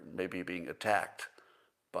like you're maybe being attacked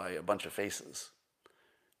by a bunch of faces.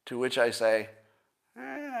 To which I say,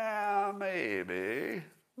 maybe.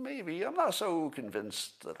 Maybe. I'm not so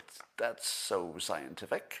convinced that that's so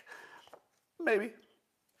scientific. Maybe.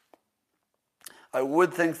 I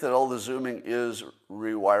would think that all the zooming is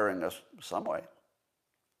rewiring us some way.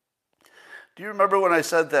 Do you remember when I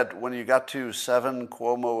said that when you got to 7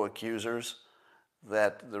 Cuomo accusers,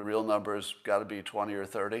 that the real number's got to be 20 or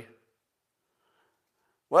 30?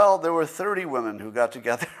 Well, there were 30 women who got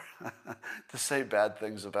together to say bad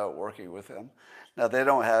things about working with him. Now, they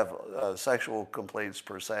don't have sexual complaints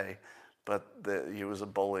per se, but he was a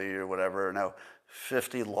bully or whatever. Now,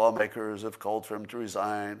 50 lawmakers have called for him to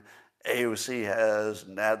resign. AOC has,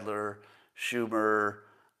 Nadler, Schumer,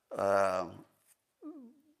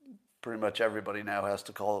 pretty much everybody now has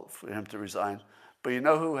to call for him to resign. But you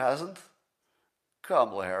know who hasn't?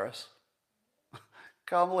 Kamala Harris.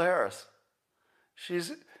 Kamala Harris.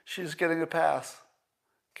 She's getting a pass.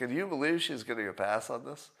 Can you believe she's getting a pass on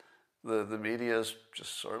this? The media is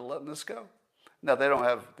just sort of letting this go. Now, they don't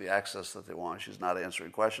have the access that they want. She's not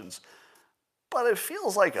answering questions. But it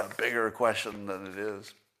feels like a bigger question than it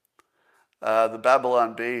is. The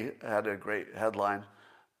Babylon Bee had a great headline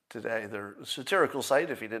today. Their satirical site,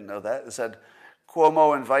 if you didn't know that, it said,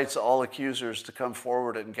 Cuomo invites all accusers to come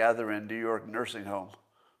forward and gather in New York nursing home.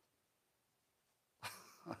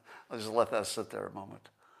 I'll just let that sit there a moment.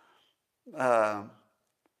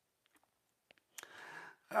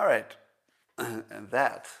 All right. And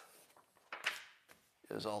that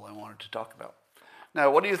is all I wanted to talk about. Now,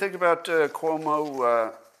 what do you think about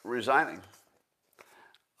Cuomo resigning?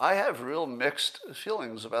 I have real mixed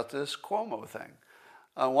feelings about this Cuomo thing.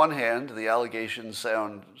 On one hand, the allegations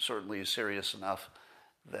sound certainly serious enough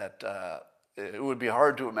that it would be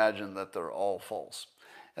hard to imagine that they're all false.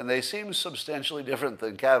 And they seem substantially different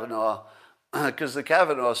than Kavanaugh, because the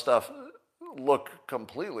Kavanaugh stuff looked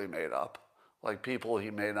completely made up, like people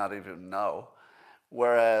he may not even know.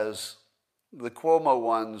 Whereas the Cuomo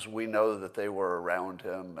ones, we know that they were around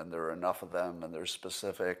him, and there are enough of them, and they're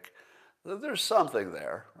specific. There's something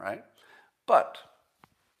there, right? But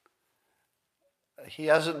he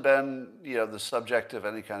hasn't been, the subject of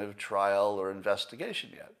any kind of trial or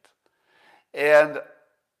investigation yet. And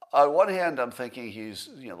on one hand, I'm thinking he's,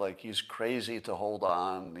 he's crazy to hold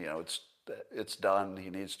on. It's done. He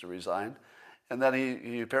needs to resign. And then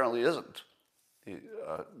he apparently isn't.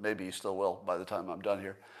 Maybe he still will by the time I'm done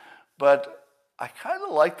here. But I kind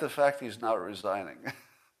of like the fact he's not resigning.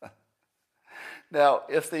 Now,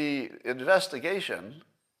 if the investigation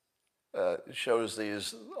shows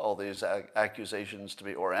all these accusations to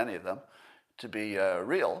be, or any of them, to be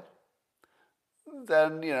real,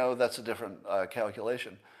 then, that's a different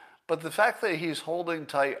calculation. But the fact that he's holding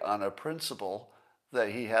tight on a principle that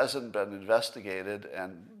he hasn't been investigated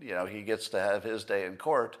and, he gets to have his day in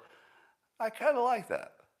court, I kind of like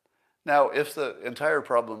that. Now, if the entire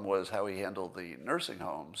problem was how he handled the nursing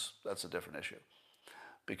homes, that's a different issue,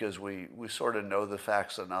 because we sort of know the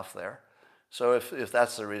facts enough there. So if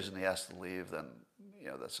that's the reason he has to leave, then,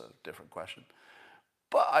 that's a different question.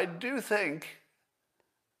 But I do think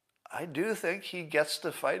he gets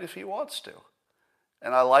to fight if he wants to.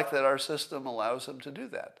 And I like that our system allows him to do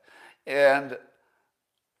that. And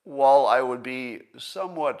while I would be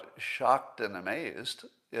somewhat shocked and amazed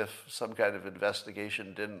if some kind of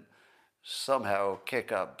investigation didn't somehow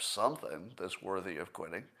kick up something that's worthy of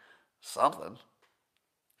quitting, something,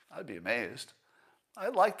 I'd be amazed. I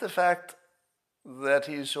like the fact that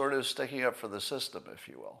he's sort of sticking up for the system, if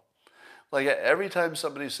you will. Like every time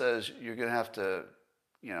somebody says you're going to have to,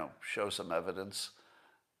 show some evidence,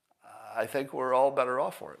 I think we're all better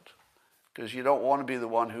off for it, because you don't want to be the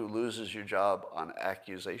one who loses your job on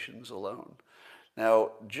accusations alone.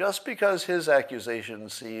 Now, just because his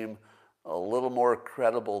accusations seem a little more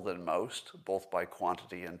credible than most, both by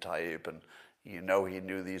quantity and type, and he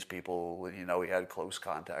knew these people, and he had close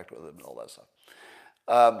contact with them and all that stuff.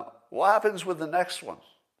 What happens with the next one?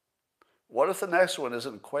 What if the next one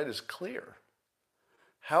isn't quite as clear?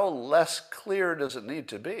 How less clear does it need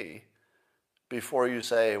to be before you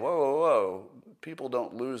say, whoa, people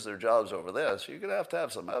don't lose their jobs over this? You're going to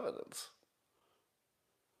have some evidence.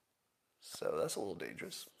 So that's a little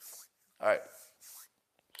dangerous. All right.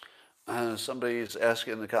 Somebody's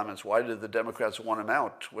asking in the comments, why did the Democrats want him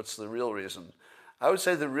out? What's the real reason? I would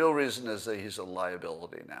say the real reason is that he's a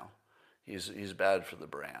liability now. He's bad for the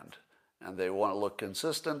brand. And they want to look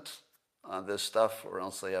consistent on this stuff, or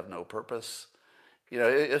else they have no purpose.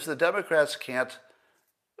 If the Democrats can't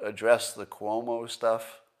address the Cuomo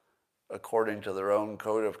stuff according to their own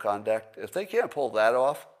code of conduct, if they can't pull that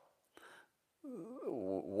off,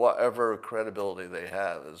 whatever credibility they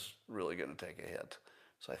have is really going to take a hit.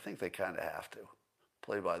 So I think they kind of have to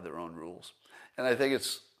play by their own rules. And I think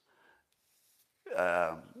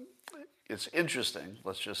it's interesting,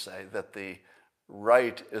 let's just say, that the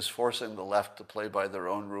right is forcing the left to play by their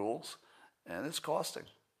own rules, and it's costing.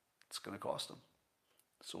 It's going to cost them.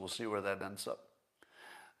 So we'll see where that ends up.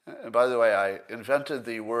 And by the way, I invented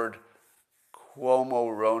the word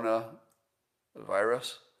Cuomo-Rona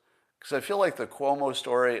virus because I feel like the Cuomo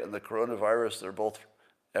story and the coronavirus, they're both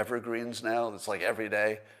evergreens now. It's like every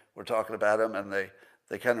day we're talking about them, and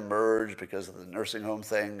they kind of merge because of the nursing home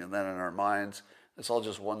thing, and then in our minds, it's all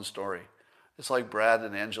just one story. It's like Brad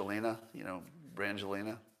and Angelina,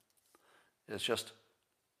 Brangelina. It's just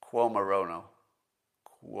Cuomo-Rona.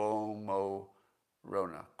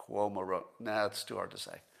 Cuomo-Rona. Cuomo-Rona. Nah, it's too hard to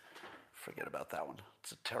say. Forget about that one.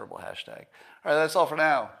 It's a terrible hashtag. All right, that's all for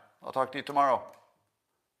now. I'll talk to you tomorrow.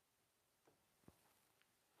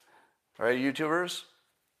 All right, YouTubers,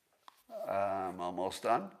 I'm almost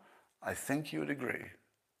done. I think you would agree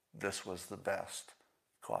this was the best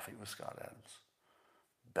Coffee with Scott Adams.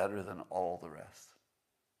 Better than all the rest.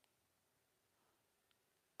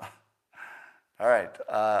 All right,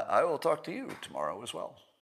 I will talk to you tomorrow as well.